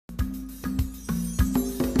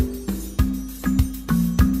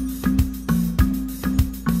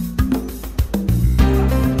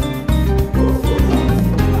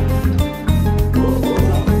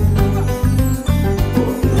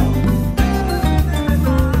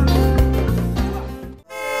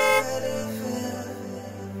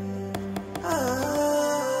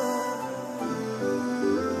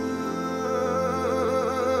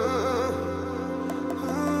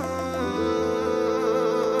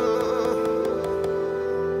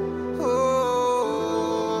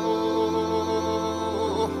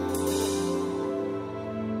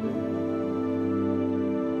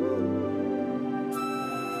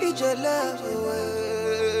your love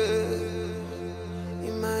away.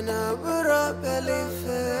 Imana bura believe.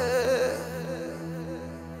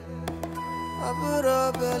 Abura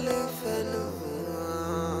believe no.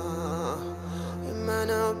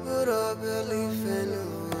 Imana bura believe no.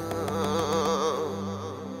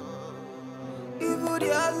 Iburi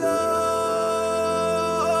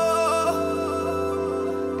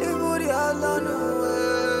Allah no way.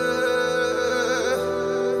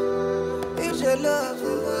 It's your love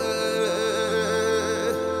away.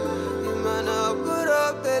 Imana bura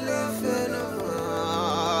believe no.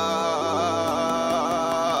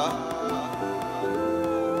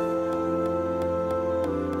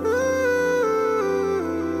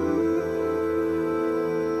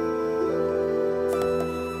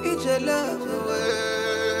 It's your love away.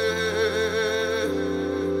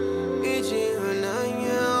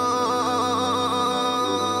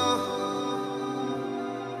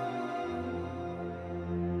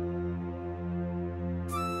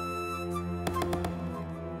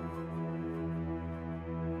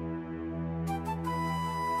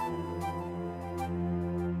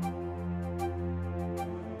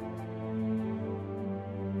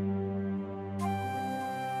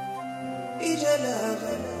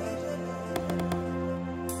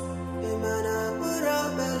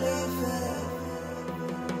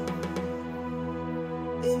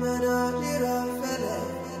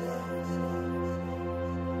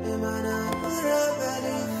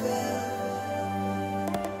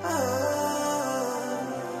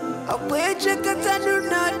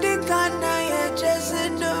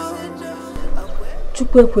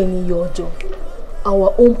 Chukwekweni Yojo,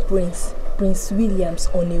 our own prince, Prince Williams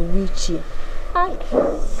on a wheelchair.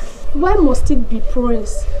 Why must it be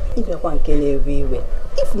Prince? If one can everywhere.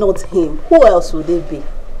 If not him, who else would it be?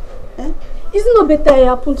 Isn't it not better it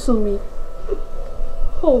happened to me?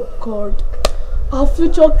 Oh God, our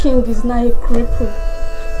future king is now a cripple.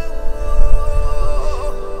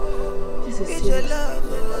 This is serious.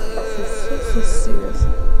 This is so serious.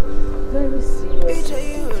 Very serious.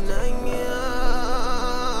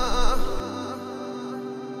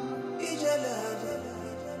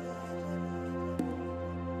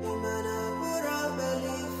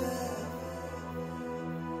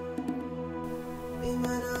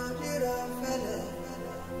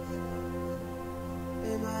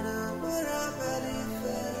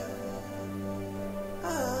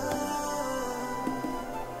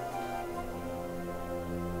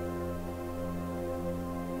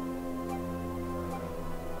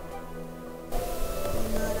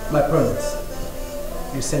 My prince,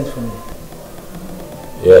 you sent for me.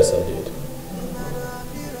 Yes, I did.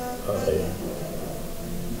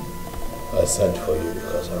 I sent for you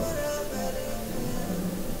because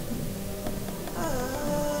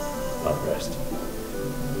I'm pressed.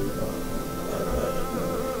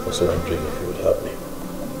 I was wondering if you would help me.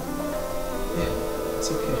 Yeah,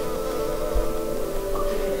 it's okay.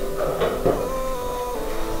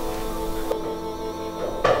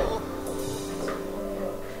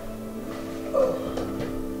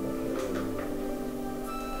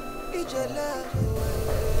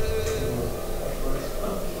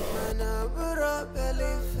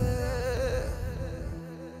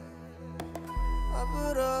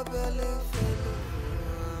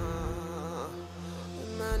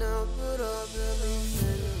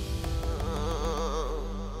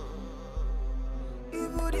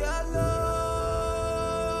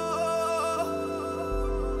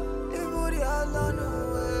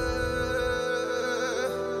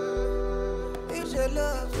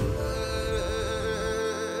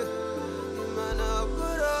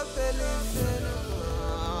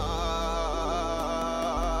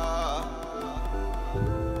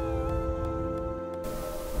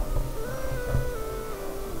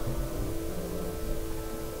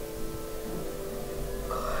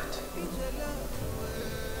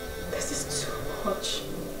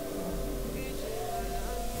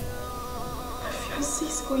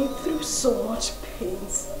 So much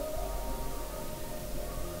pains.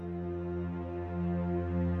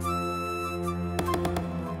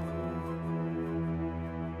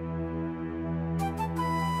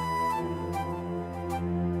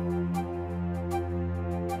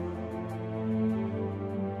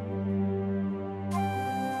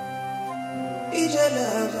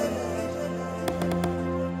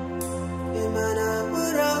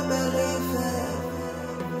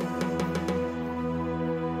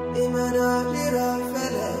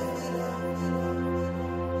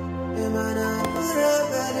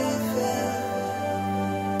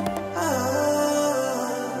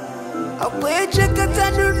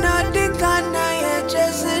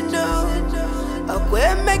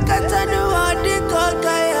 Akwe mekatanu adi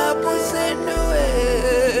kokaya 'cause ain't no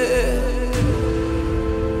way.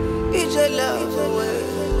 It's your love away.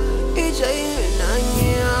 It's your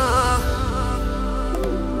inanya.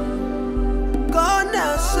 Gonna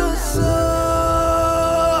so.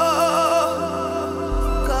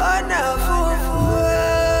 Gonna fufu.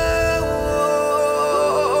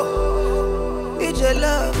 It's your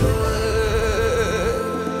love away.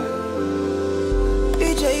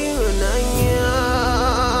 It's your inanya.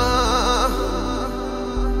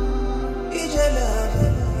 It's your love.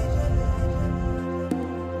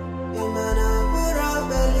 Imana pura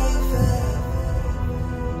believe.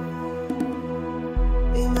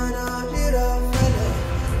 Imana pura fele.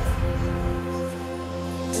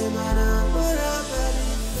 Imana pura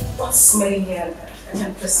believe. What's smelling here? I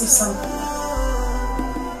can perceive something.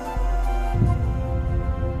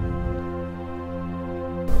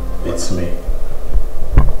 It's me.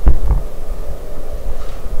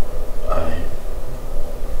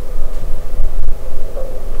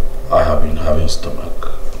 I have been having stomach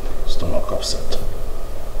upset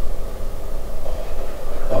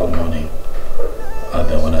all morning, and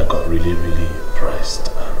then when I got really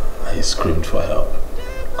pressed, I screamed for help,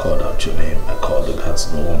 called out your name. I called the guards,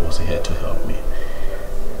 no one was here to help me,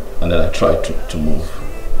 and then I tried to move.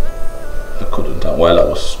 I couldn't, and while I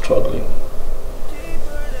was struggling,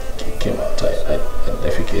 it came out. I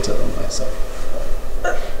defecated on myself.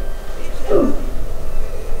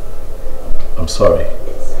 I'm sorry.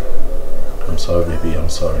 I'm sorry, baby. I'm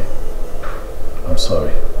sorry. I'm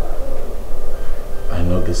sorry. I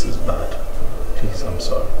know this is bad. Please, I'm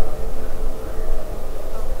sorry.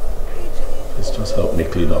 Please just help me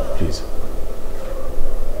clean up, please.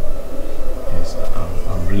 Yes,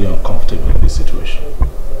 I'm really uncomfortable in this situation.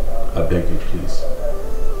 I beg you, please.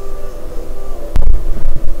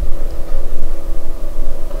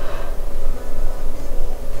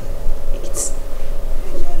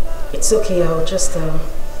 It's okay, I'll just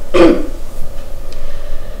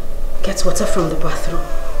get water from the bathroom.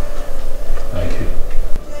 Thank you.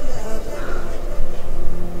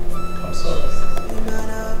 I'm sorry.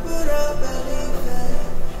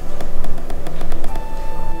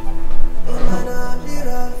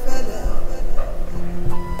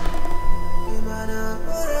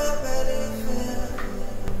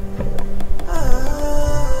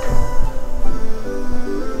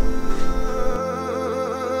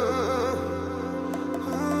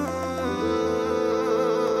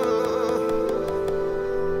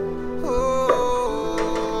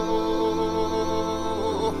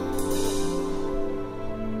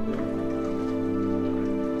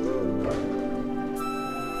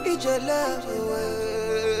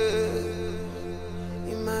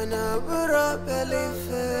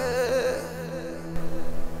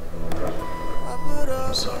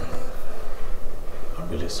 I'm sorry. I'm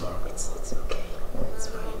really sorry. It's okay. It's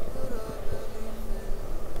fine.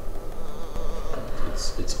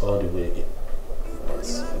 It's all the way in.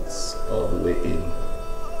 It's all the way in.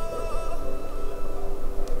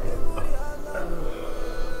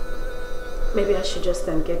 Maybe I should just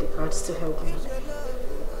get the guards to help me,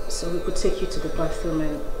 so we could take you to the bathroom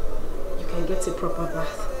and you can get a proper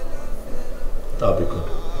bath. That'll be good.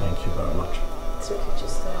 Thank you very much. It's okay,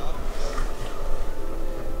 just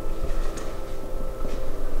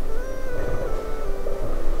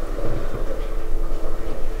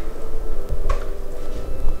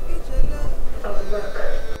I'll be back.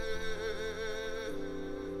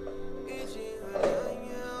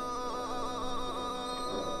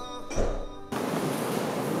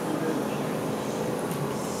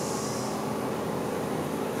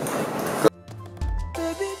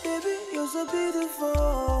 Baby, you're so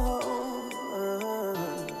beautiful.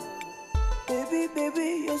 Baby,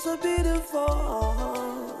 you're so beautiful.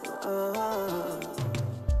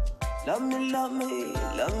 Love me.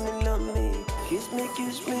 Kiss me.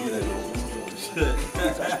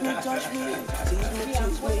 touch me. Tease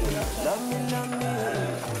me. Love me.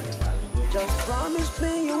 Just promise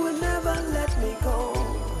me you will never let me go.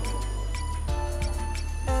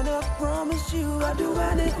 And I promise you I'll do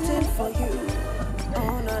anything for you.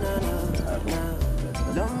 Oh, no.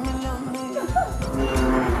 Love me.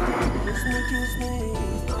 Kiss me. Tease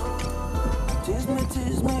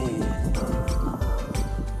me.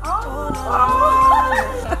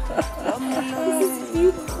 This is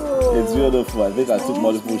beautiful. It's beautiful. I think I took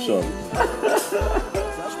multiple shots.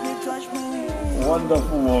 Touch me.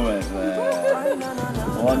 Wonderful moment,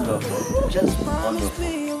 man. Wonderful. Just promise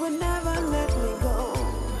me you will never let me go.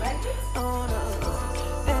 Oh, no.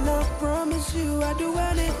 And I promise you I'll do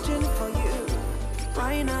anything for you.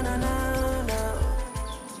 Right now.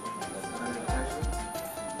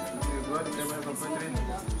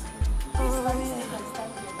 Oh,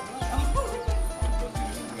 yeah.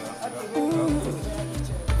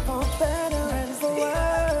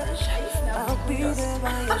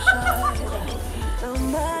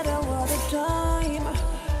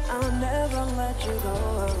 let you go.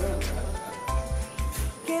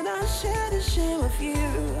 Can I share the shame with you?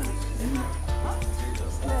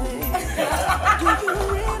 Do you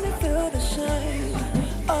really feel the shame?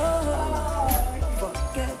 Oh,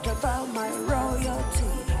 forget about my royalty.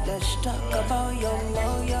 Let's talk about your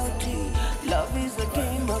loyalty. Love is a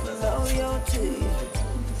game of loyalty.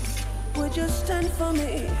 Would you stand for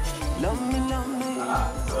me? Love me, love me.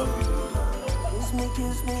 Kiss me,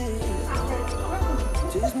 kiss me.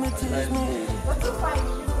 Tease me, tease me.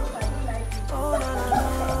 Oh, na,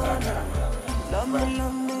 na, na. Love me,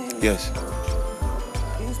 love me. Yes.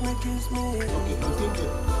 Kiss me, kiss me.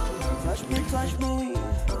 Touch me, touch me.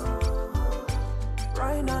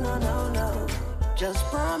 Right now, now, now, now. Just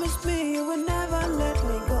promise me you will never let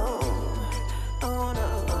me go. Oh no.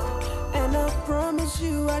 And I promise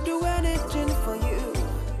you I'd do anything for you.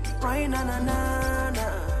 Right now, now, now,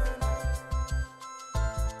 now.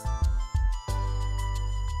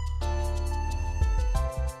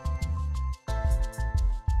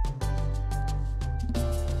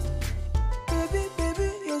 Baby,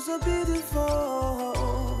 baby, you're so beautiful.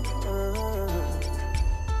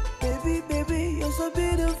 Baby, baby, you're so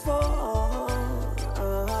beautiful.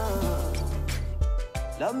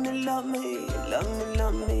 Love me, love me, love me,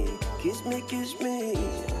 love me. Kiss me, kiss me.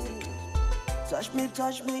 Touch me,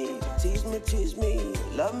 tease me, tease me.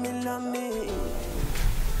 Love me, love me.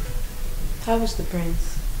 How is the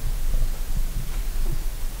prince?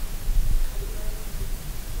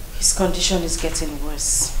 His condition is getting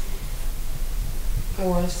worse.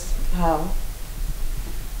 Worse? How?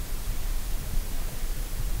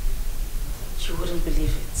 You wouldn't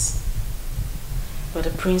believe it. But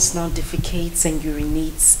the prince now defecates and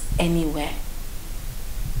urinates anywhere.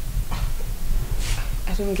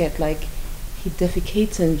 I don't get, like, he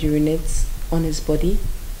defecates and urinates on his body?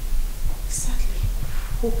 Exactly.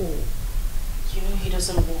 Oh, you know he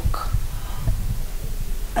doesn't walk.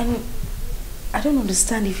 And I don't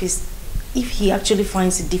understand if he actually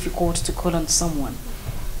finds it difficult to call on someone.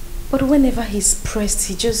 But whenever he's pressed,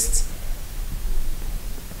 he just...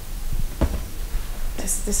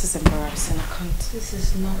 This is embarrassing. I can't. This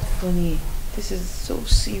is not funny. This is so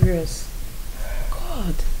serious.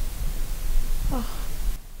 God. Oh.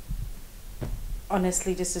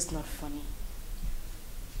 Honestly, this is not funny.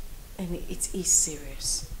 And it is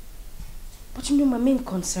serious. But you know, my main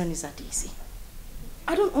concern is Adisi.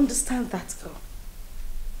 I don't understand that girl.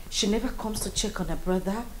 She never comes to check on her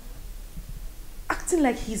brother. Acting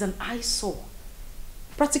like he's an eyesore.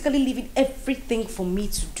 Practically leaving everything for me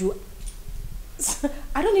to do.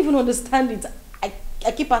 I don't even understand it. I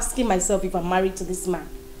keep asking myself if I'm married to this man.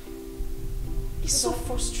 It's so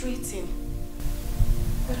frustrating.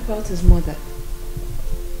 What about his mother?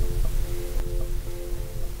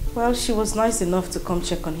 Well, she was nice enough to come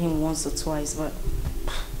check on him once or twice, but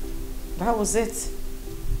that was it.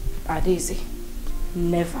 Adesi,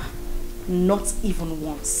 never. Not even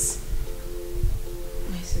once.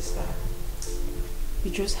 My sister, you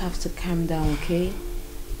just have to calm down, okay?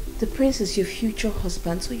 The prince is your future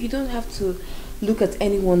husband, so you don't have to look at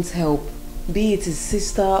anyone's help, be it his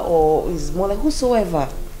sister or his mother, whosoever.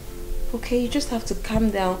 Okay, you just have to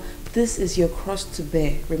calm down. This is your cross to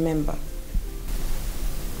bear, remember.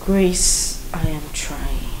 Grace, I am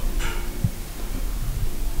trying.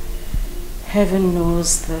 Heaven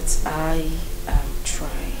knows that I am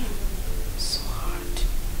trying so hard.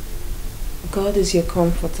 God is your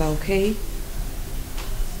comforter, okay?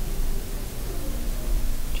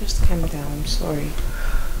 Just calm down, I'm sorry.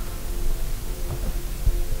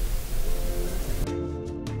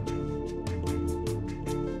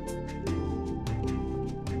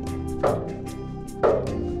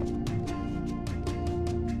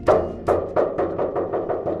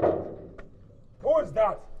 Who is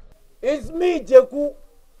that? It's me, Jeku.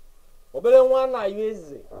 And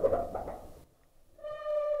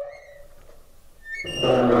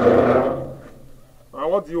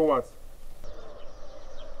what do you want?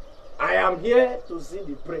 I am here to see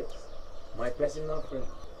the prince, my personal friend.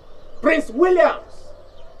 Prince Williams.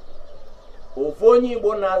 Ofonyi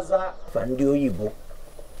Bonaza Fandio Yibo.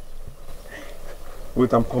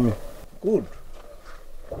 Wait, I'm coming. Good.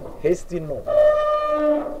 Hasty no.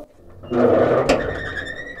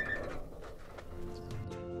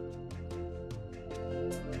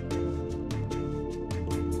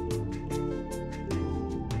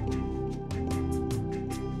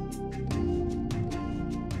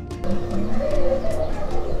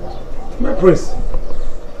 My prince,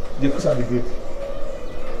 the first at the gate.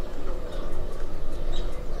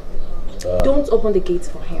 Don't open the gates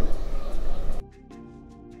for him.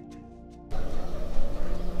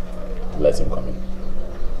 Let him come in.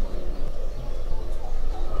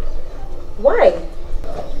 Why?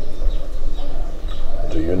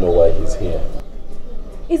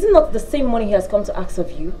 Is it not the same money he has come to ask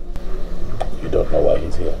of you? You don't know why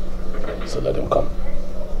he's here, so let him come.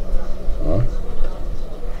 Huh?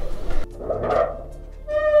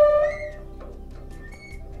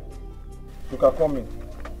 You can come in.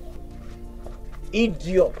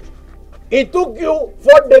 Idiot! It took you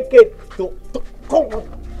 4 decades to come.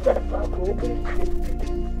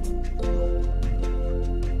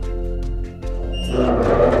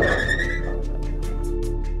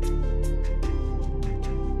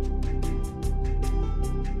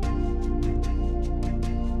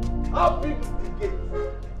 How big is the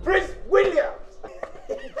gate? Prince Williams!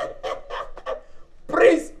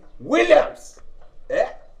 Prince Williams! Eh?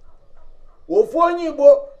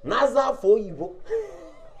 Ofonyibo, Naza Foyibo.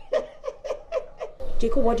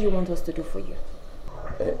 Jacob, what do you want us to do for you?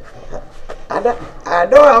 I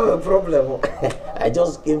don't have a problem. I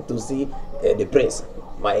just came to see the prince,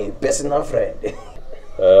 my personal friend.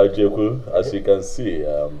 Jacob, as you can see,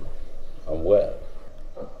 I'm well.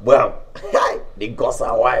 Well, the gods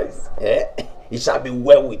are wise. Eh? It shall be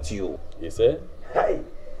well with you. You say? Hi.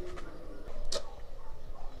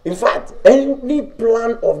 In fact, any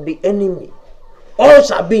plan of the enemy, all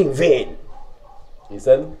shall be in vain. You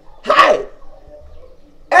said? Hi.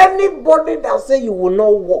 Anybody that say you will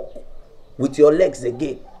not walk with your legs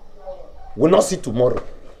again will not see tomorrow.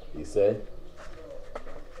 You said?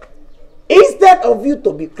 Instead of you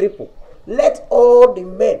to be crippled, let all the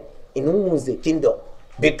men in Umunze kingdom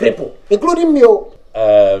be crippled, including me.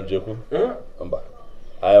 Joku,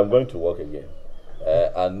 I am going to work again.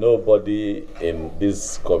 And nobody in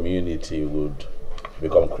this community would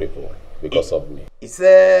become crippled because of me. It's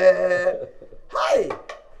hi.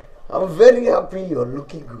 I'm very happy you're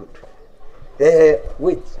looking good.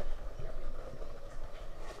 Wait.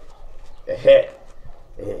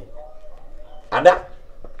 Ada,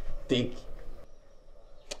 take.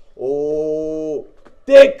 Oh,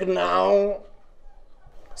 take now.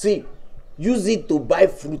 See, use it to buy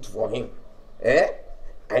fruit for him.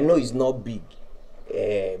 I know it's not big,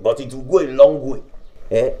 but it will go a long way.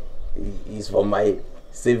 It's for my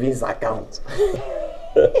savings account.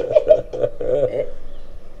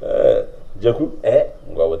 Jaku?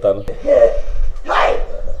 Hi!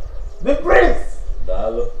 The prince!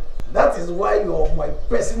 Dalo. That is why you're my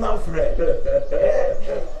personal friend.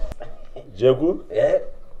 Jaku?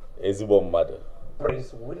 Ezibo mother.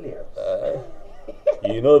 Prince Williams.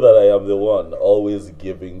 You know that I am the one always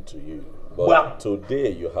giving to you. But well,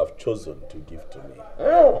 today you have chosen to give to me.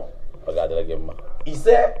 He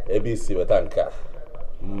said, ABC Betanka.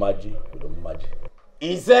 Maji with Maji.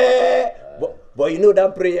 He said, but you know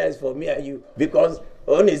that prayer is for me and you because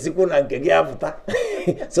only Sikun and Kegi Afata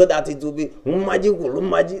so that it will be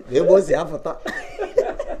Maji, they both say Afata.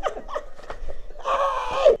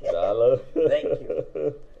 Thank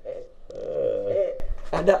you.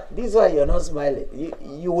 And this is why you're not smiling.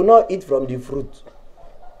 You will not eat from the fruit.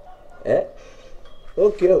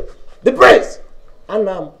 Okay. The prince!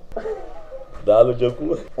 Anam. Dalo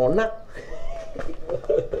Joku. Ona.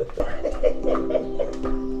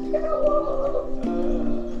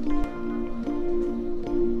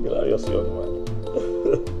 Hilarious young man.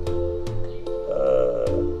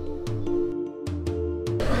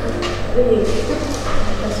 Really,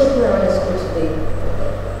 I saw her around the school today.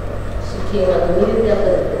 She came out immediately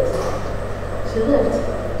after the test. She left.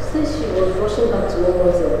 Said she was rushing back to what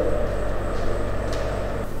was it.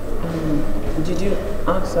 Did you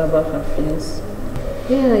ask her about her feelings?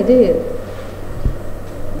 Yeah, I did.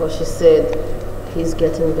 But she said he's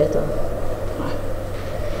getting better.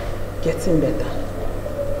 Getting better?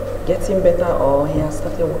 Getting better or he has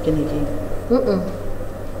started working again?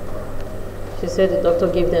 She said the doctor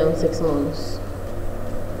gave them 6 months.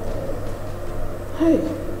 Hey.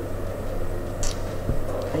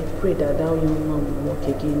 I pray that that young man will work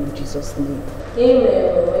again in Jesus' name.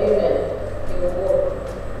 Amen. Amen. He will work.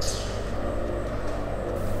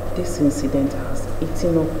 This incident has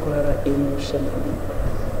eaten up Clara emotionally.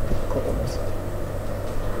 God.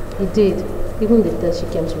 It did. Even the test she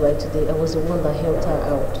came to write today, I was the one that helped her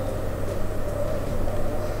out.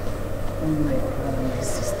 Unlike Clara, my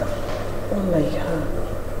sister. Unlike her.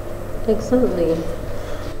 Exactly.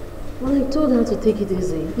 Well, I told her to take it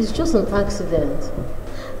easy. It's just an accident.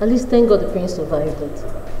 At least thank God the prince survived it.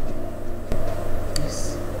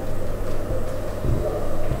 Yes.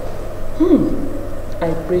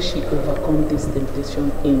 I pray she overcome this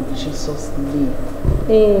temptation in Jesus' name.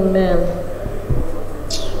 Amen.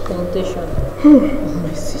 Temptation.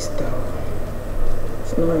 My sister.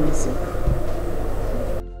 It's not easy.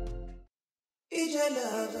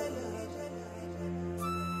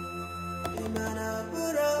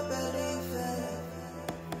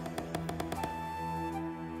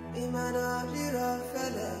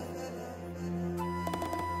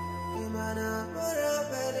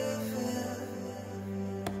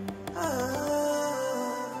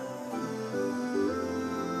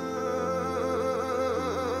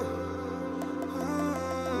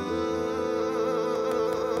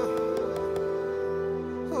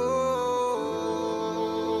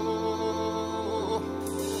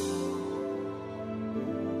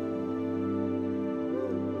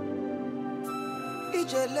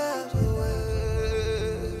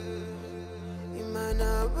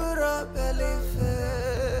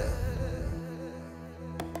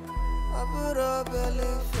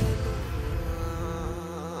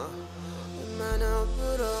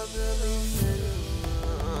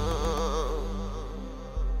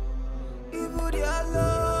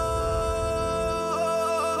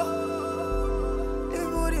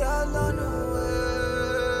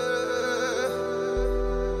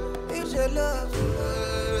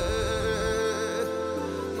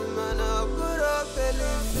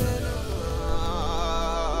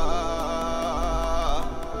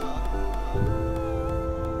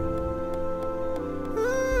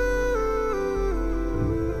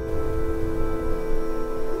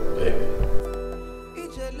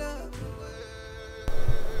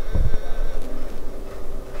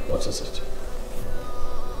 What is it?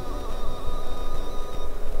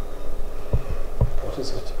 What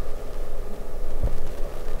is it?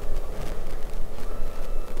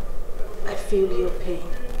 I feel your pain.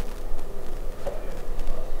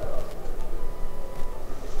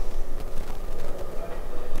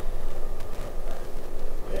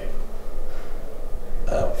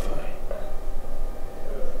 I'm fine.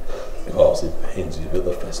 Because it pains you, you're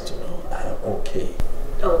the first to know I'm okay.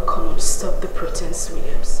 Oh, come on, stop the pretense,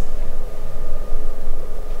 Williams.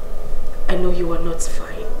 I know you are not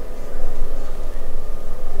fine.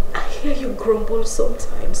 I hear you grumble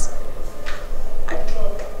sometimes.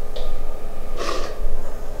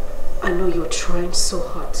 I know you're trying so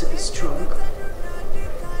hard to be strong.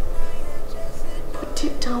 But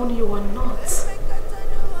deep down you are not.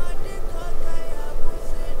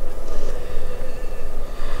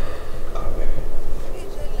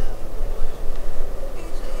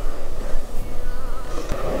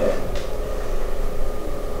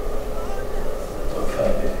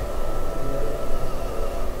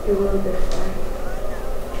 You will be fine.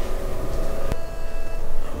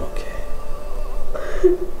 I'm okay.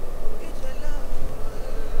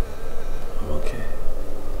 I'm okay.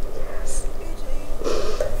 Yes.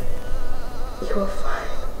 You are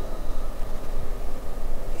fine.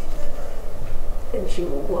 And you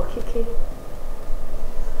will walk again.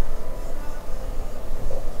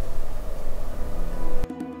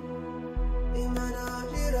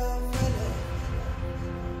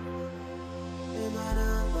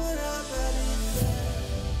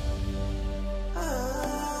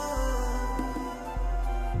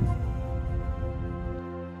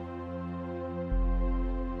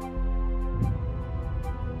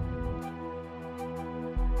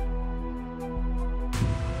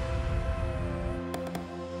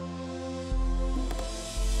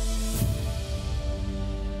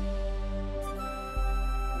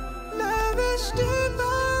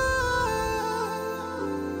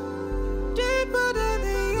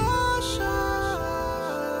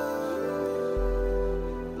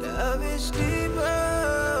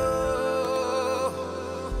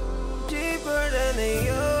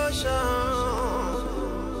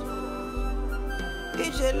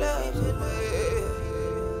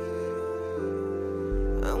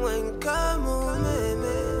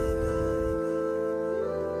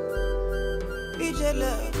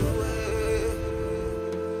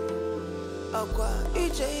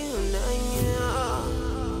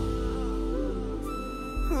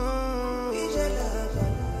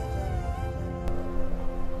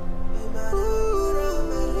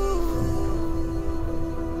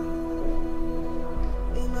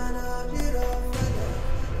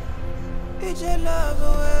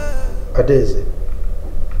 Adeze.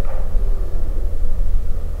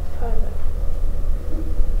 Father.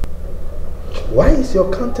 Why is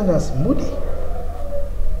your countenance moody?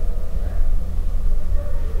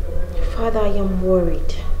 Father, I am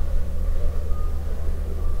worried.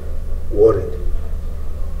 Worried?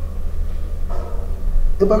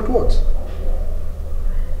 About what?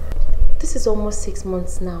 This is almost 6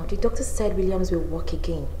 months now. The doctor said Williams will walk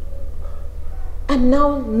again. And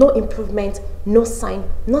now, no improvement, no sign,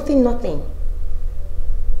 nothing.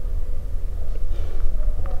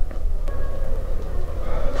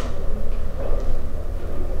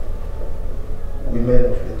 Women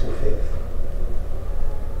of little faith.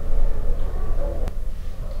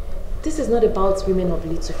 This is not about women of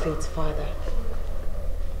little faith, Father.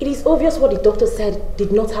 It is obvious what the doctor said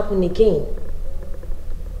did not happen again.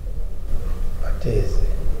 Daisy,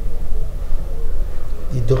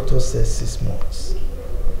 the doctor says 6 months,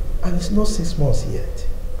 and it's not 6 months yet.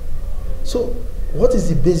 So, what is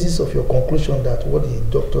the basis of your conclusion that what the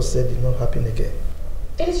doctor said did not happen again?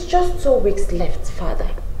 It is just 2 weeks left, Father.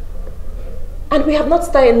 And we have not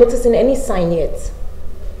started noticing any sign yet.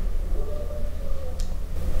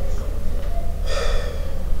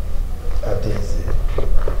 Daisy,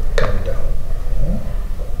 calm down.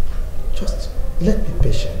 Just let's be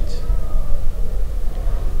patient.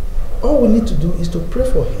 All we need to do is to pray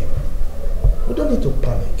for him. We don't need to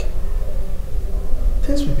panic.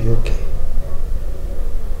 Things will be okay.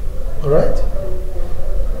 Alright?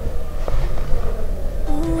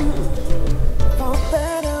 For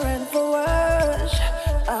better and for worse,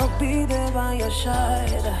 I'll be there by your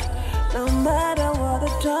side. No matter what the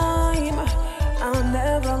time, I'll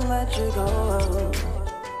never let you go.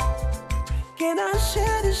 Can I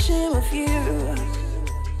share the shame with you?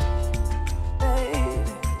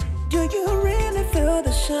 Do you really feel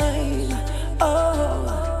the shame?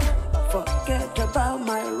 Oh, forget about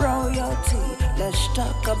my royalty. Let's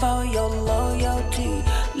talk about your loyalty.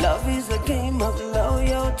 Love is a game of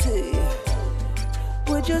loyalty.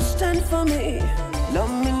 Would you stand for me?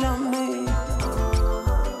 Love me, love me.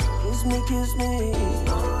 Kiss me, kiss me.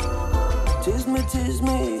 Tease me, tease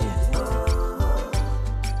me.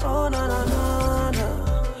 Oh, no, no, no, no.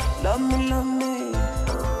 Love me, love me.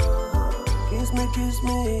 Kiss me, kiss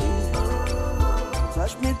me.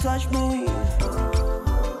 Touch me, touch me.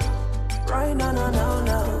 Right now, no, no,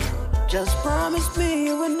 no. Just promise me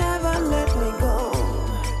you will never let me go.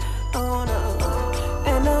 Oh no.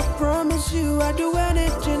 And I promise you I'd do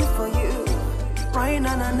anything for you. Right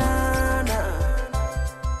now, no, no, no.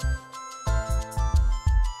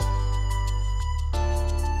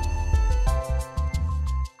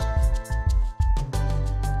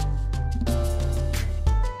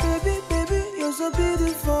 So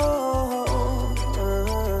beautiful,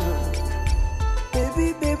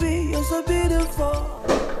 baby, baby, you're so beautiful.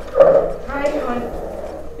 Hi, hon.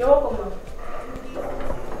 You're welcome,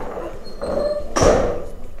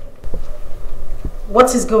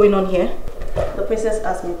 What is going on here? The princess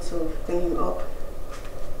asked me to clean him up.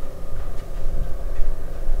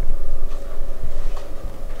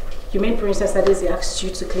 You mean Princess Adesi asked you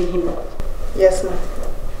to clean him up? Yes, ma'am.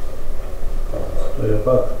 So you're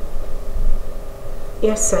back?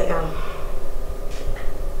 Yes, I am.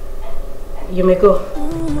 You may go.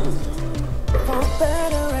 For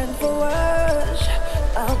better and for worse,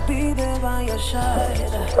 I'll be there by your side.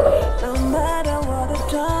 No matter what the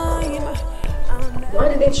time. Why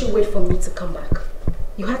didn't you wait for me to come back?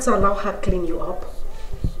 You had to allow her clean you up.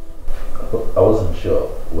 I wasn't sure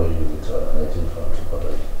when you would return, and I didn't want to bother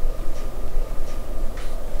you.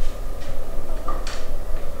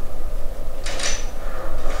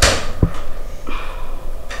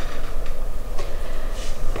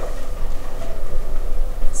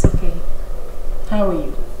 How are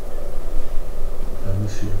you? I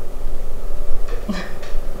miss you.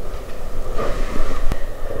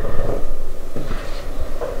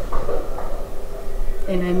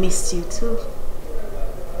 And I missed you too.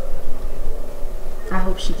 I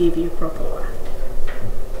hope she gave you a proper one.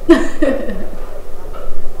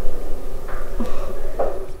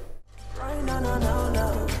 No, no, no,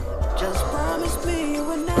 no. Just promise me you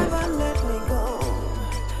will never let me go.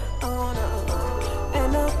 Oh no.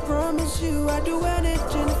 And I promise you I'd do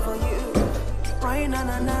anything for you. Right now,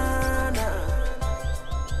 na, na, na.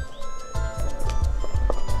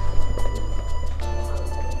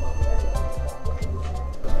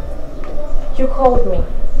 You called me.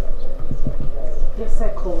 Yes, I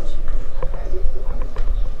called you.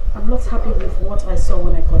 I'm not happy with what I saw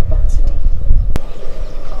when I got back today.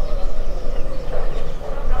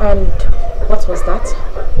 And what was that?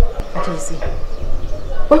 Adesi,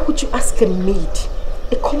 why would you ask a maid,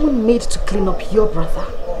 a common maid, to clean up your brother?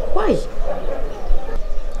 Why?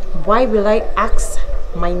 Why will I ask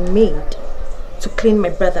my maid to clean my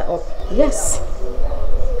brother up? Yes.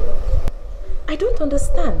 I don't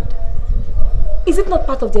understand. Is it not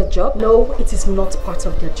part of their job? No, it is not part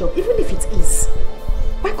of their job. Even if it is,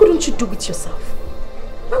 why couldn't you do it yourself?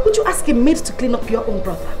 Why would you ask a maid to clean up your own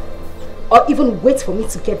brother? Or even wait for me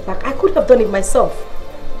to get back? I could have done it myself.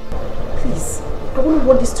 Please, I wouldn't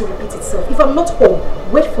want this to repeat itself. If I'm not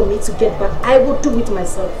home, wait for me to get back. I will do it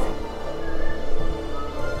myself.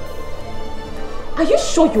 Are you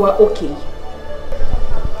sure you are okay?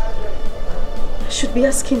 I should be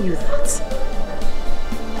asking you that.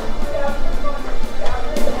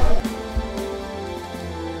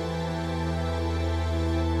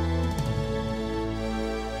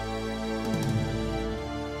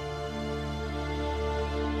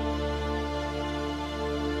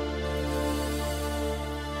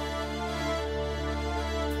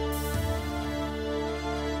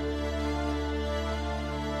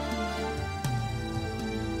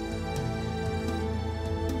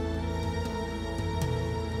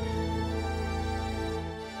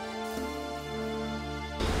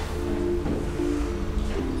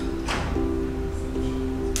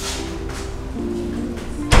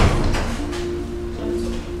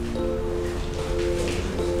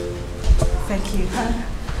 you.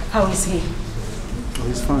 How is he? Oh,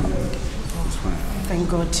 he's fine. He's fine. Thank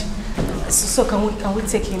God. So can we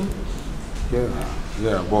take him?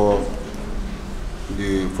 Yeah, but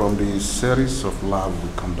from the series of labs we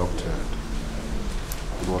conducted,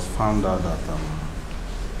 it was found out that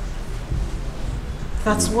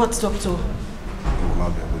that's what, doctor? He will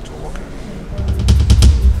not be able to walk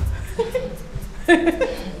again.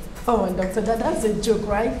 Oh, doctor, that's a joke,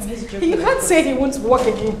 right? You can't say he won't walk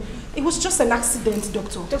again. It was just an accident,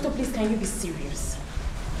 doctor. Doctor, please, can you be serious?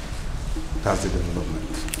 That's the development.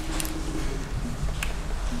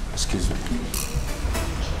 Excuse me.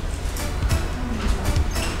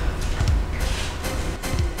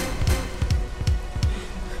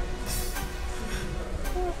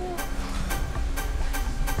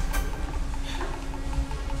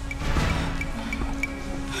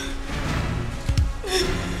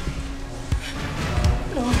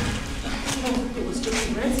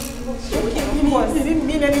 He didn't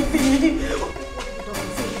mean anything. He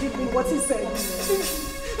didn't mean what he said.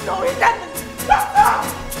 No, he didn't.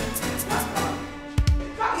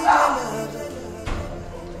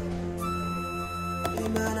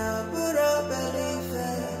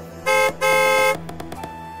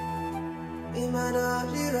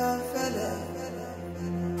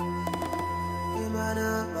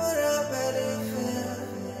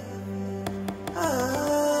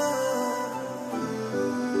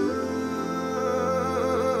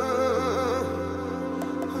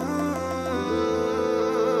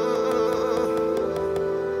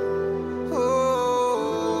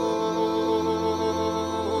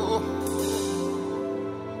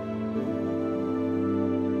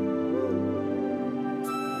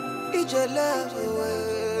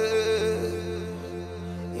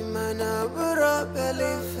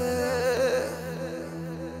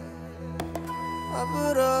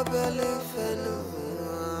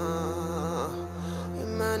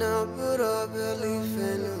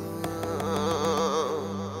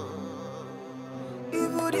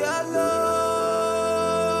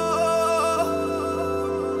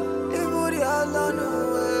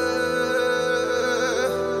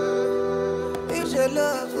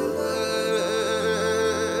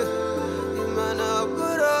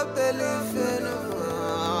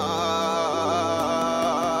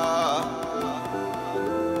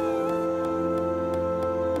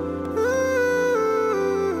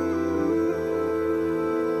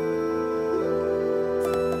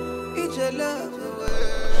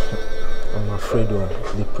 I'm afraid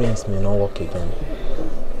the prince may not walk again.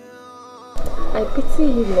 I pity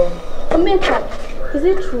you, Lord. Omeka, is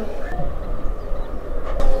it true?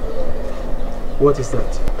 What is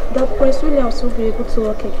that? That Prince Williams will be able to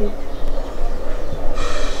walk again.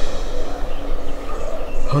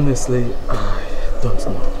 Honestly, I don't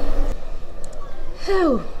know.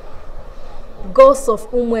 Hell! Gods of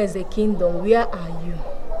Umueze Kingdom, where are you?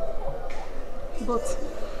 But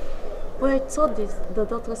I thought the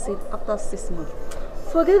doctor said after 6 months.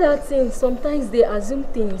 Forget that thing. Sometimes they assume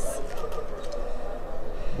things.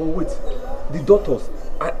 But wait, the doctors,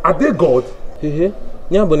 are they God?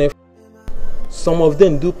 Some of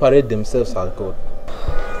them do parade themselves as God.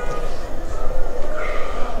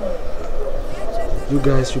 You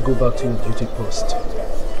guys should go back to your duty post.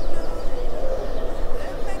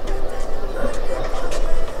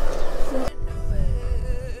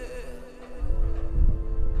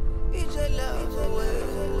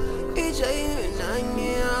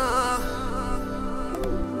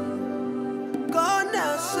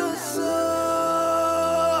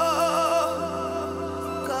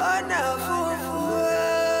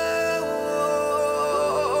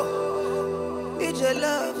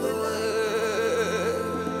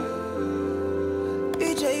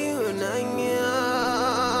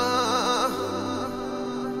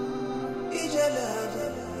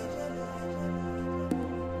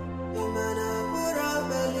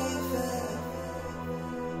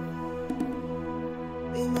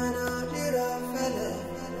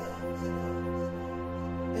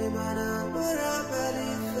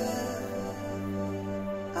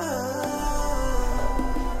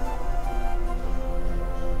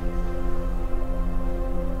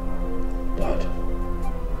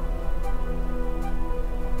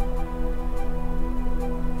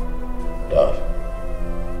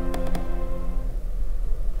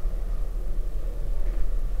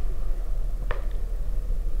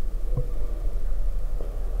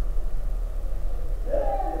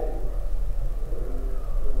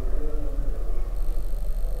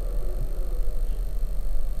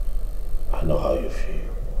 I know how you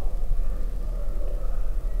feel.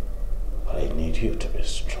 But I need you to be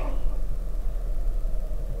strong.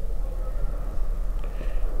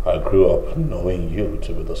 I grew up knowing you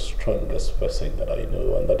to be the strongest person that I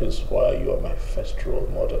know, and that is why you are my first role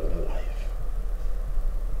model in life.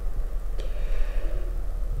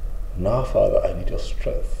 Now, Father, I need your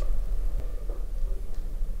strength.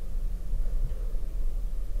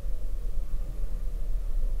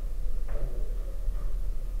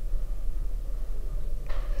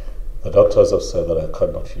 The doctors have said that I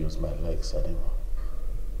cannot use my legs anymore.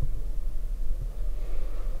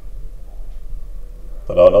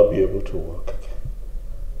 That I'll not be able to walk again.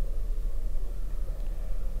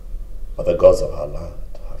 But the gods of our land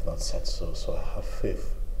have not said so, so I have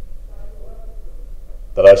faith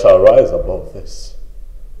that I shall rise above this.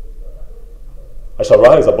 I shall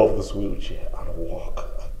rise above this wheelchair and walk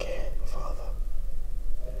again, Father.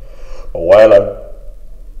 But while I'm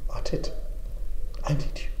at it, I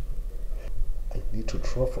need you. I need to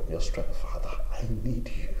draw from your strength, Father. I need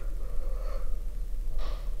you.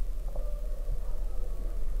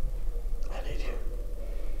 I need you.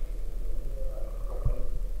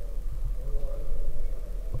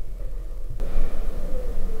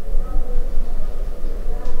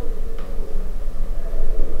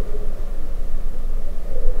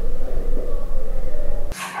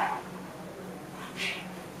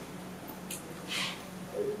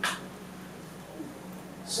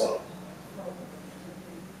 So,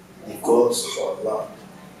 the gods of our land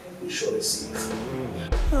will surely see it.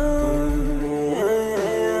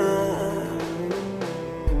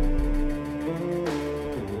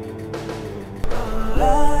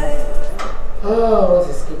 Oh, what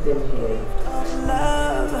is keeping here?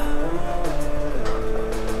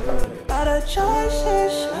 By the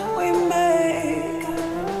choices we make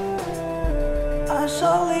are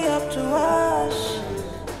solely up to us.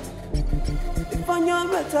 If on your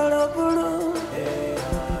metal buru,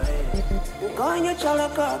 Gonya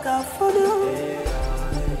Chalaka Fudu,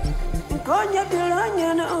 Gonya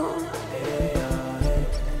Pilanya,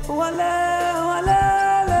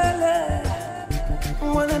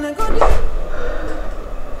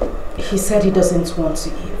 He said he doesn't want to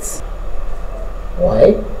eat.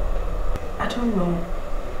 Why? I don't know.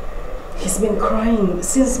 He's been crying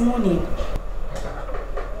since morning.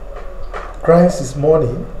 Crying since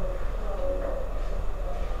morning?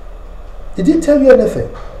 Did he tell you anything?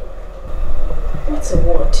 What's a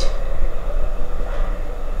word?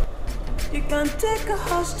 You can take a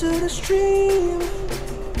horse to the stream,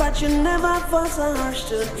 but you never force a horse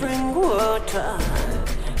to drink water.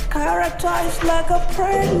 Character is like a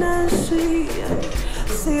pregnancy.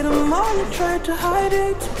 See, the more you try to hide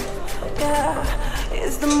it, yeah,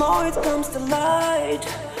 it's the more it comes to light,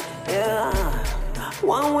 yeah,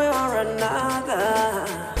 one way or another.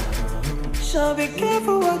 So be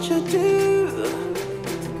careful what you do.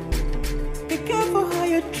 Be careful how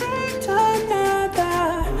you treat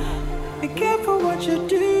another. Be careful what you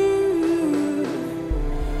do.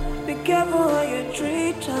 Be careful how you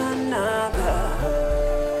treat another.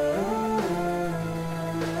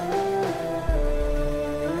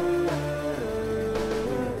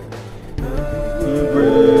 You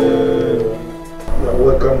are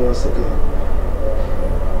welcome once again.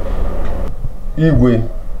 Igwe,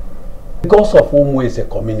 because of whom we as a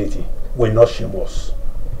community will not shame us,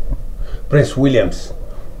 Prince Williams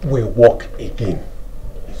will walk again.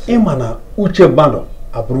 Imana uche bano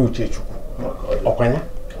abru uche chuku. Okwanya?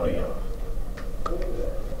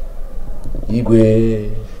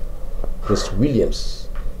 Igwe, Prince Williams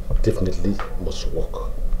definitely must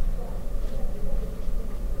walk.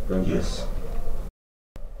 Yes.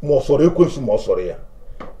 Mosore kwesu mosore ya.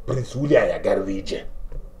 Prince William Yagar region.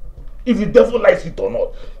 If the devil likes it or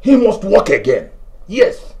not, he must walk again.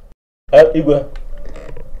 Yes. Igwe.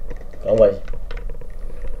 Kamwai.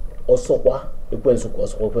 Osokwa ekwensu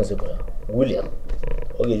William.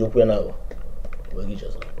 Okay, you put now.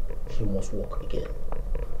 He must walk again.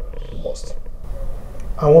 He must.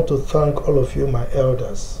 I want to thank all of you, my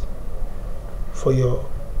elders, for your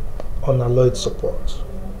unalloyed support.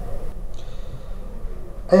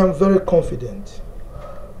 I am very confident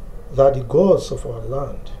that the gods of our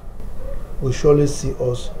land will surely see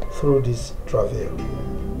us through this travail.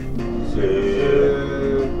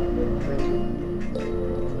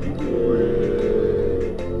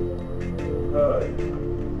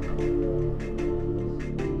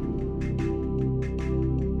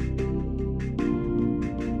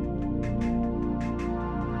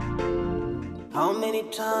 How many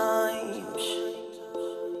times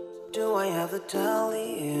do I have to tell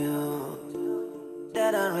you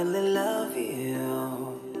that I really love you?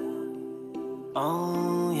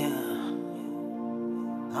 Oh yeah.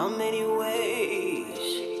 How many ways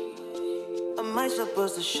am I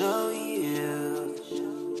supposed to show you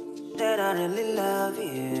that I really love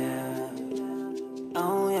you.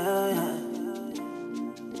 Oh yeah.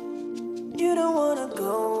 You don't wanna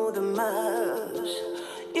go the miles,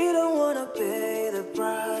 you don't wanna pay the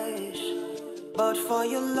price, but for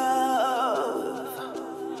your love,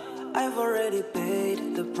 I've already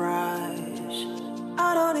paid the price.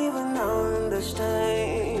 I don't even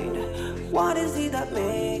understand. What is it that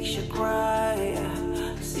makes you cry?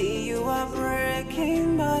 See, you are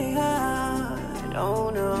breaking my heart. Oh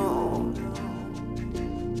no.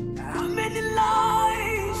 How many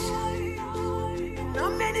lies, how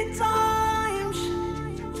many times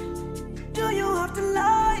do you have to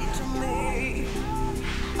lie to me?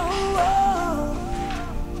 Oh, oh.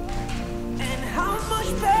 And how much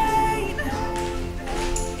pain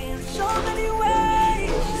in so many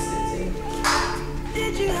ways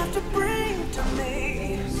did you have to bring to me?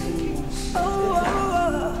 Oh, oh, oh.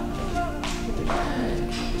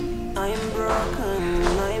 I'm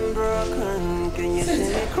broken, can you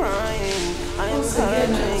see me crying? I'm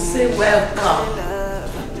hurting. Say welcome.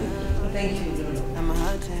 Thank you. I'm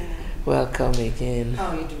hurting. Welcome again. How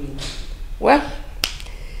are you doing? Well,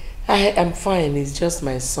 I am fine. It's just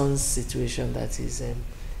my son's situation that is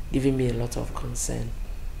giving me a lot of concern.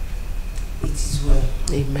 It is well.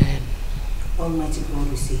 Amen. Almighty God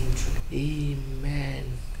will see him through.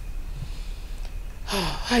 Amen.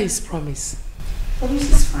 How is Promise?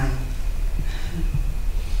 Promise is fine.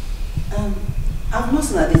 I've not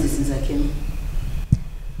seen Adese since I came.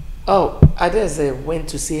 Oh, Adese went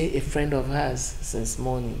to see a friend of hers since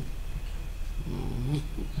morning.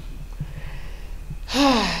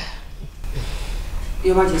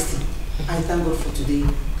 Your Majesty, I thank God for today.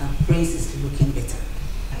 That Prince is looking better.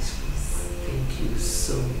 Thank you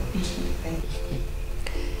so much. Thank you.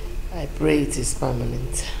 I pray it is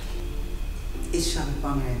permanent. It shall be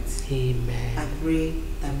permanent. Amen. I pray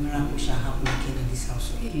that miracle shall happen again in this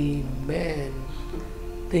house. Amen.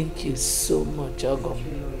 Thank you so much, Ogom.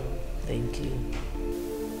 Thank you.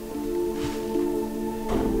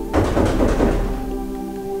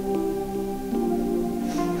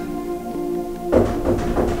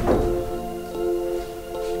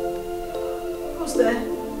 Who's there?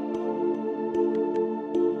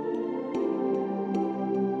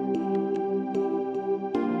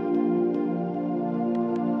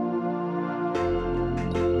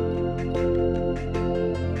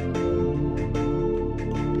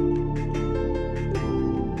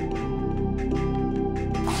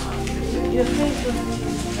 Your face was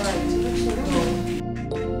right.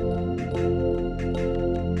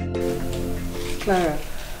 Clara,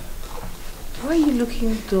 why are you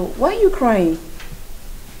looking though? Why are you crying?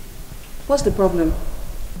 What's the problem?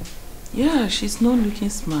 Yeah, she's not looking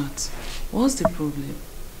smart. What's the problem?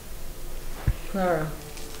 Clara,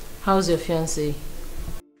 how's your fiancé?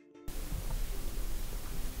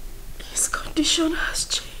 His condition has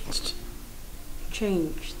changed.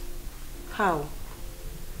 Changed? How?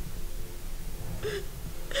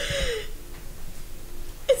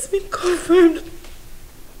 It's been confirmed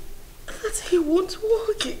that he won't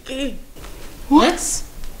walk again. What?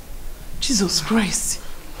 Jesus Christ.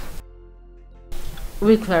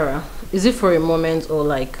 Wait, Clara, is it for a moment or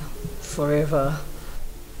like forever?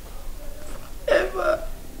 Ever.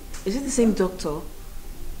 Is it the same doctor?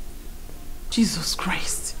 Jesus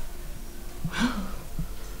Christ.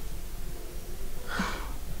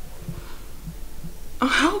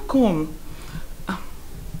 How come?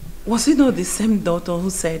 Was it not the same doctor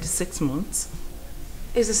who said 6 months?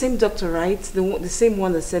 It's the same doctor, right? The same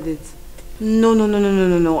one that said it.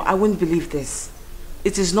 No. I wouldn't believe this.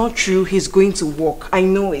 It is not true. He's going to walk. I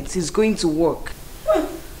know it. He's going to walk.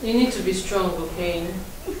 You need to be strong, okay?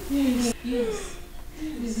 Yes.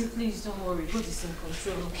 Please don't worry. God is in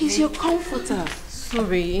control. Okay? He's your comforter.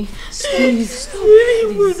 Sorry. Please stop.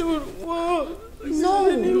 Please. No.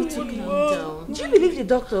 You need to calm down. Do you believe the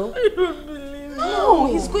doctor? I don't believe him. No,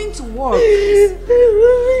 he's going to walk. Please. No.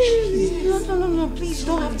 Please, you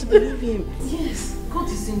don't have to believe him. Yes. God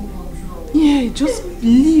is in control. Yeah, just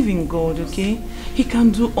believe in God, okay? He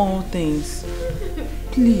can do all things.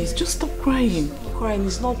 Please, just stop crying. Crying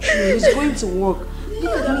is not true. He's going to walk.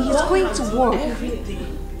 Look at me, he's going to walk. Everything.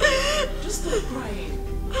 Just stop crying.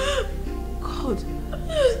 God.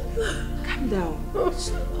 Calm down.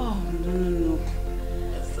 Oh, no.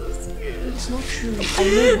 It's not true. I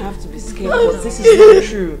know you have to be scared, but this is not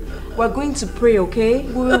true. We're going to pray, okay?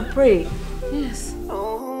 We will pray. Yes.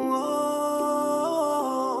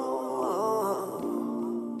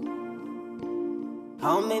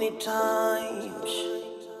 How many times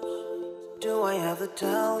do I have to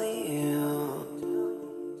tell you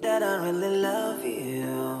that I really love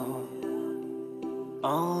you?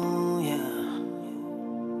 Oh yeah.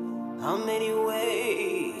 many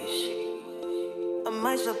ways am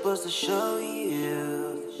I supposed to show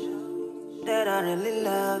you that I really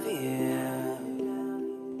love you?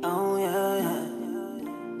 Oh yeah.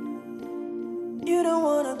 You don't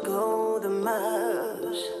wanna go the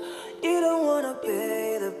miles, you don't wanna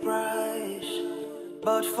pay the price,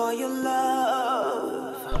 but for your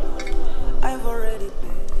love, I've already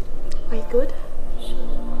paid. Are you good?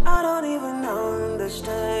 I don't even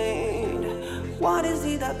understand. What is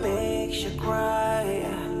it that makes you cry?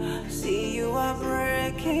 See, you are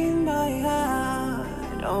breaking my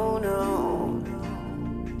heart. Oh no.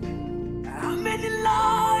 How many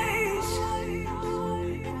lies?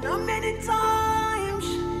 How many times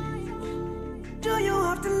do you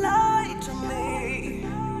have to lie to me?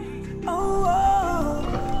 Oh.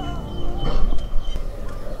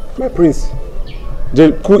 My prince,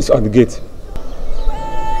 the crew is at the gate.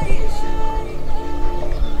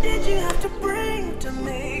 Did you have to bring to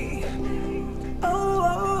me? Oh.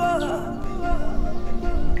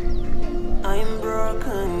 I'm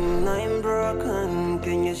broken.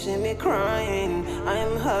 Can you see me crying?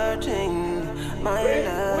 I'm hurting, my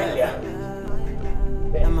love.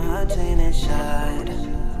 I'm hurting inside.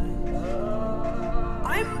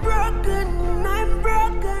 I'm broken.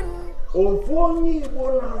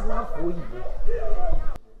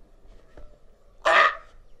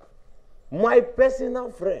 My personal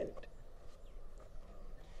friend,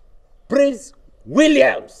 Prince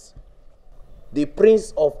Williams, the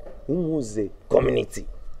Prince of Umuze community.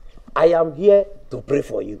 I am here to pray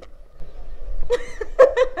for you.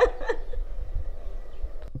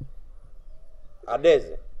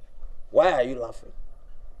 Adeze, why are you laughing?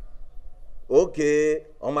 Okay,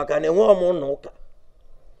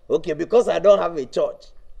 okay, because I don't have a church.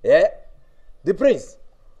 Eh? The prince,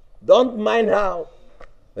 don't mind how.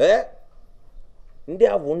 Eh?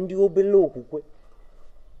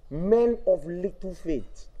 Men of little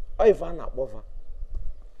faith.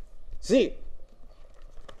 See,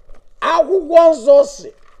 akwụkwọ nsọ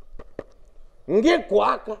si ngị kụọ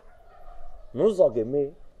aka n'ụzọ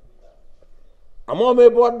ga-eme. Ama m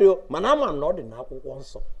ebe ọ dị mana ama na ọ dị n'akwụkwọ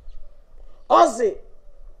nsọ. Ọ sị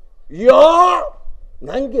yọọ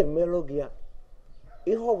na m ga-emelụ gị ya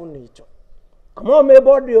ihe ọ bụla ị chọrọ. Ama m ebe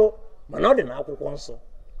ọ dị mana ọ dị n'akwụkwọ nsọ.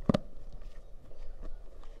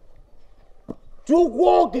 Chukwu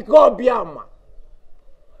okike ọbịama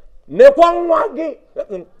nekwa nwa gị.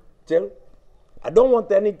 Tell, I don't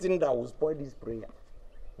want anything that will spoil this prayer.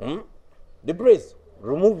 The priest,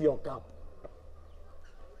 remove your cap.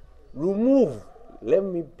 Remove. Let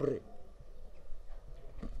me pray.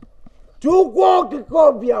 Chukwu okike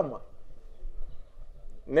ọbịama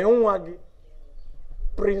ne nwa gị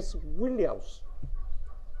Prince Williams.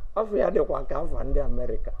 Afọ ya dịkwa ka afọ ndị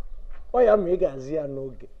America. Ọ ya ma ị ga-azị ya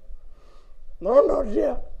n'oge. N'ọnọdụ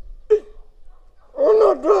ya,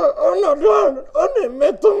 ọnọdụ ọ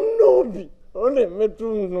na-emetụ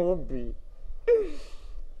m n'obi.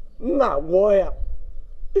 Nna gwọ ya.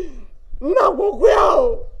 Nna gwọkwa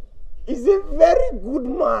ya. He's a very good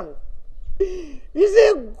man. He's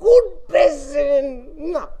a good person.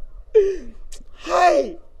 Nna.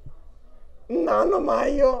 Hi. Nna ana m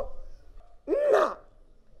ayọ. Nna.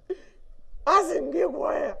 Asị m gị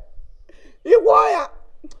gwọ ya. Ị gwọ ya.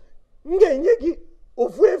 M ga-enye gị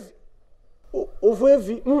ofu efi.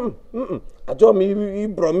 Achọrọ m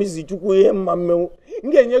ipromise Chukwu ihe mma mmenwu.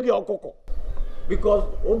 M ga-enye gị ọkụkọ. Because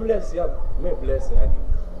o bless ya, me bless ya gị.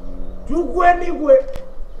 Chukwu eluigwe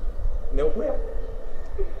na-ekwe ya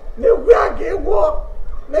ka ị gwọọ.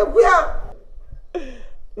 Na-ekwe ya.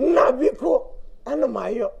 Nna biko, ana m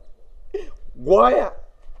ayọ. Gwọọ ya.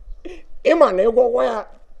 Ịma na ịgwọkwa ya,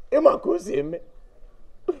 ịma ka o si eme.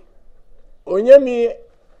 Onye m ihe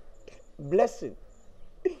blessing.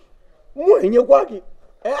 Mụ enyekwa gị.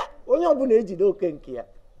 Onye ọbụla ejide oke nke ya.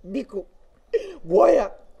 Biko, gwọọ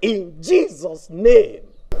ya in Jesus' name.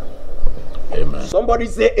 Amen. Somebody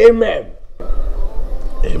say amen.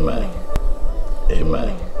 Amen.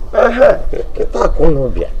 Amen. Kita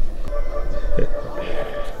konobia.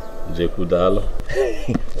 Jekudalo.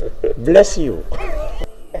 Bless you.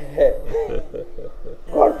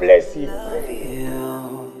 God bless you.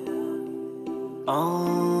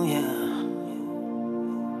 Oh yeah.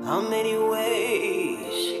 How many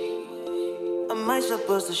ways am I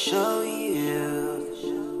supposed to show you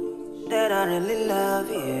that I really love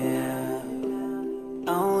you?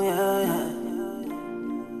 Oh yeah.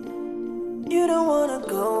 You don't wanna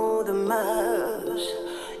go the miles,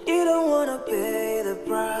 you don't wanna pay the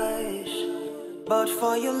price, but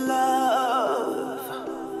for your love,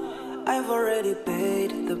 I've already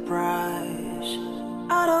paid the price.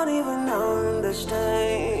 I don't even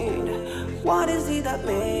understand. What is it that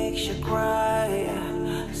makes you cry?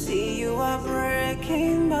 See, you are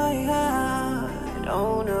breaking my heart.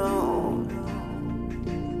 Oh no.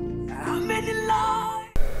 How many lies?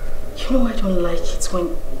 You know I don't like it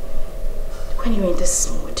when you're in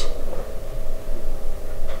this mood.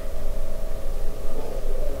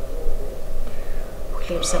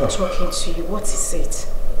 Williams, I'm talking to you. What is it?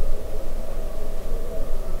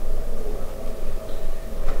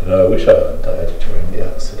 You know, I wish I had died during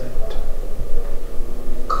the accident.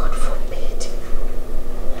 God forbid.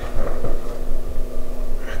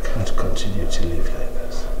 I can't continue to live like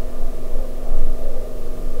this.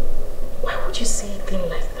 Why would you say a thing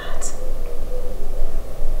like that?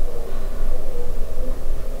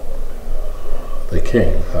 The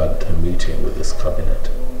king had a meeting with his cabinet.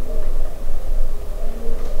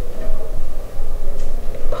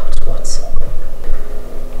 About what?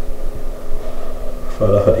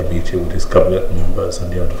 Father had a meeting with his cabinet members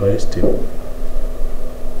and they advised him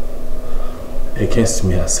against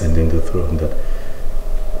me ascending the throne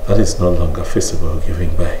that is no longer feasible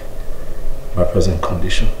given by my present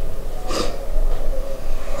condition.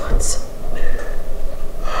 What?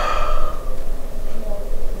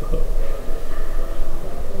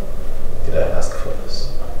 Did I ask for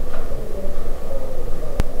this?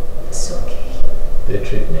 It's okay. They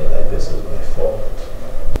treat me like this is my fault.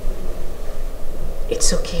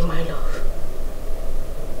 It's okay, my love.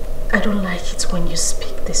 I don't like it when you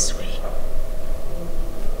speak this way.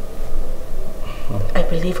 I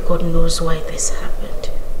believe God knows why this happened.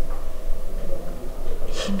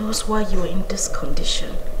 He knows why you are in this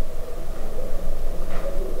condition.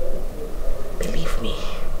 Believe me.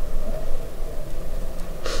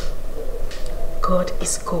 God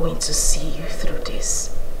is going to see you through this.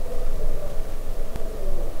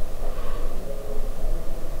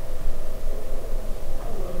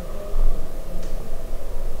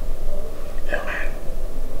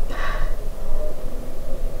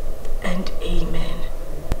 And amen.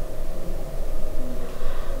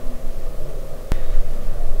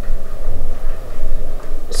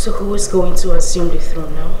 So who is going to assume the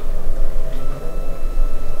throne now?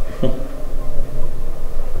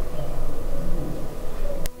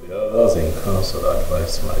 The elders in council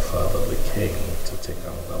advised my father, the king, to take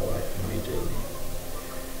another wife immediately,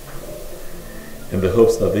 in the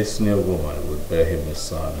hopes that this new woman would bear him a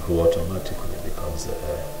son who automatically becomes the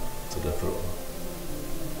heir to the throne.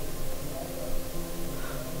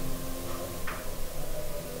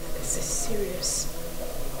 This is serious.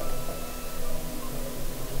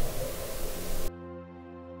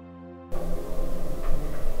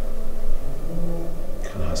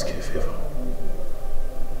 Can I ask you a favor?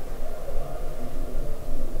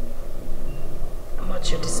 I'm at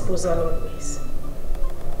your disposal always.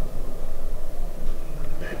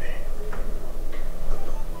 Baby,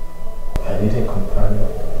 I need a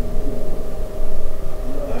companion.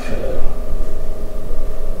 I feel alone.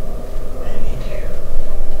 I need you.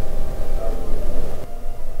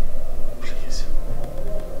 Please.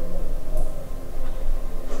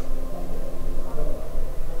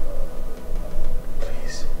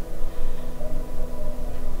 Please.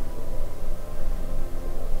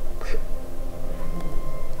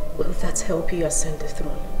 Will that help you ascend the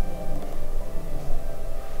throne?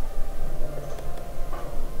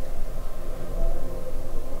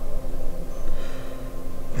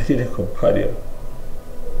 I need a companion.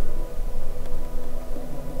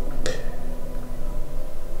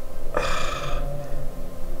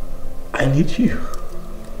 I need you.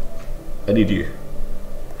 I need you.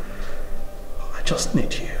 I just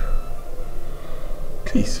need you.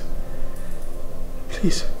 Please.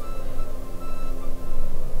 Please.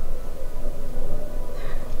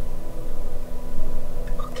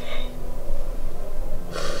 Okay.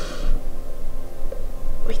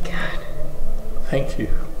 We can. Thank you.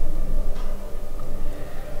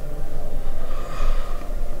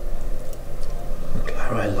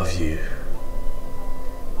 Clara, I love you.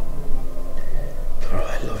 Clara,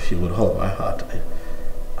 I love you with all my heart.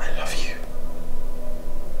 I love you.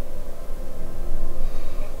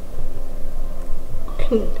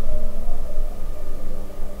 And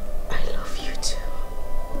I love you too.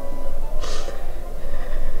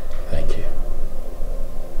 Thank you.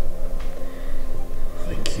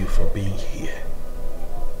 Thank you for being here.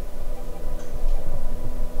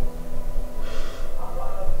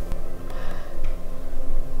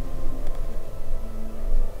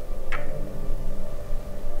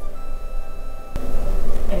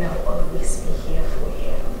 And I'll always be here for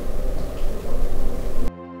you.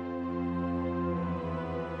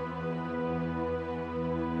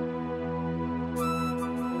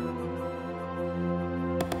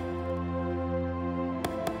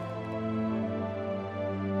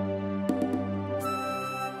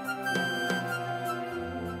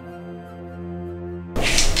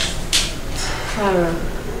 Clara,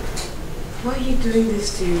 why are you doing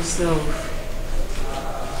this to yourself?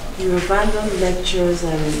 You abandoned lectures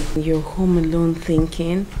and you're home alone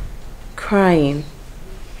thinking, crying.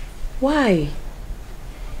 Why?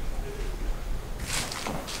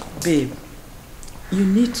 Babe, you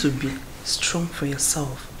need to be strong for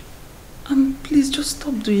yourself. And please just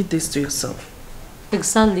stop doing this to yourself.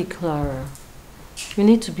 Exactly, Clara. You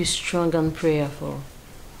need to be strong and prayerful.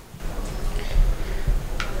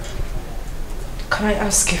 Can I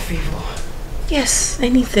ask a favor? Yes,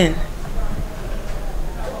 anything.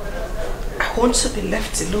 I want to be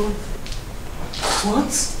left alone.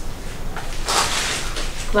 What?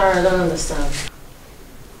 Clara, I don't understand.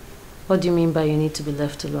 What do you mean by you need to be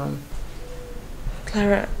left alone?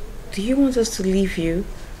 Clara, do you want us to leave you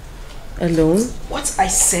alone? What I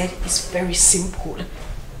said is very simple.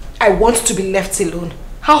 I want to be left alone.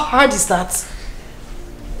 How hard is that?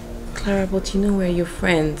 Clara, but you know we're your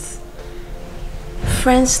friends.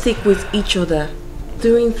 Friends stick with each other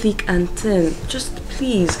during thick and thin. Just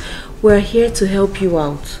please, we're here to help you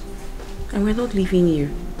out. And we're not leaving you.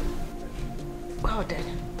 Well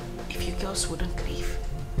then, if you girls wouldn't leave.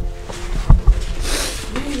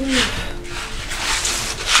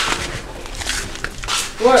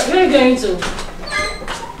 Where are you going to? I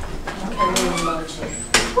can't even imagine.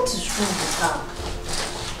 What is wrong with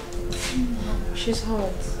her? She's hot.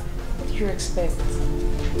 What do you expect?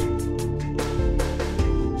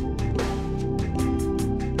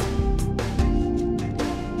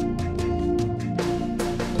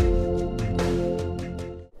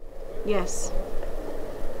 Yes.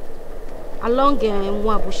 Along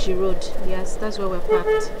Mwabushi Road. Yes, that's where we're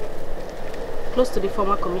parked. Close to the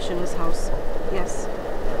former commissioner's house. Yes.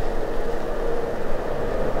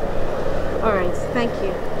 Alright, thank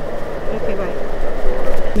you. Okay, bye.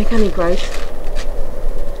 Mechanic, right?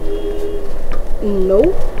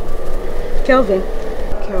 No. Kelvin.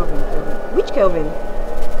 Kelvin. Which Kelvin?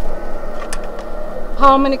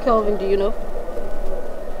 How many Kelvin do you know?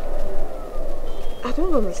 I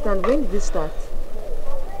don't understand. When did this start?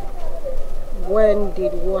 When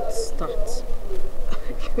did what start?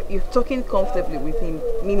 You're talking comfortably with him,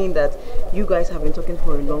 meaning that you guys have been talking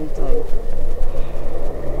for a long time.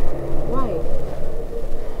 Why?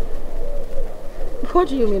 What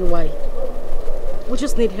do you mean, why? We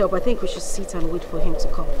just need help. I think we should sit and wait for him to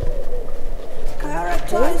come.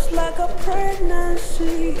 Characterized like a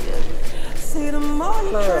pregnancy. See, the more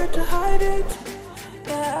you try to hide it,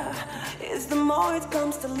 yeah, it's the more it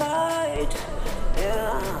comes to light.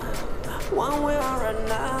 Yeah, one way or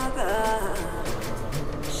another.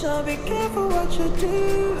 So be careful what you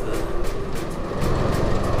do.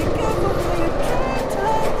 Be careful how you treat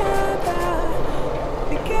another.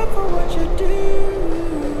 Be careful what you do.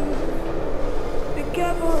 Be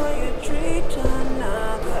careful how you treat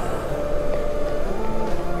another.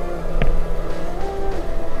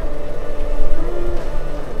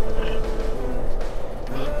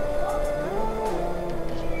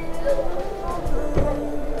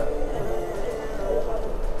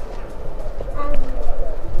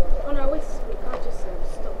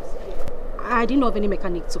 I didn't know of any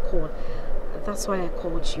mechanic to call. That's why I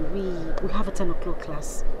called you. We have a 10 o'clock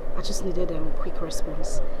class. I just needed a quick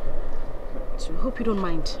response. So hope you don't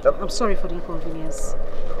mind. I'm sorry for the inconvenience.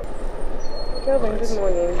 Kelvin, good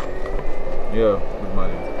morning. Yeah, good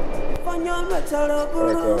morning.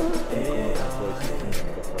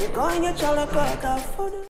 Going